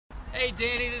Hey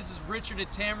Danny, this is Richard at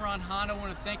Tameron Honda. I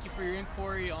want to thank you for your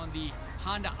inquiry on the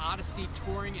Honda Odyssey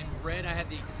Touring in red. I have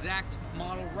the exact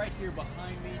model right here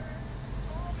behind me.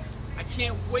 I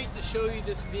can't wait to show you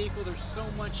this vehicle. There's so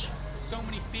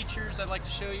many features I'd like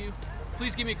to show you.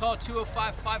 Please give me a call at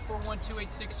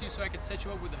 205-541-2862 so I can set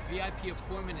you up with a VIP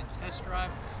appointment and test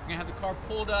drive. I'm going to have the car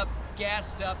pulled up,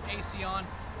 gassed up, AC on.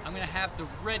 I'm going to have the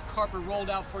red carpet rolled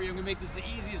out for you. I'm going to make this the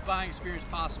easiest buying experience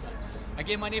possible.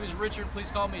 Again, my name is Richard. Please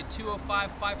call me at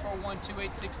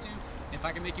 205-541-2862. And if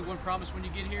I can make you one promise when you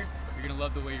get here, you're going to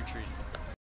love the way you're treated.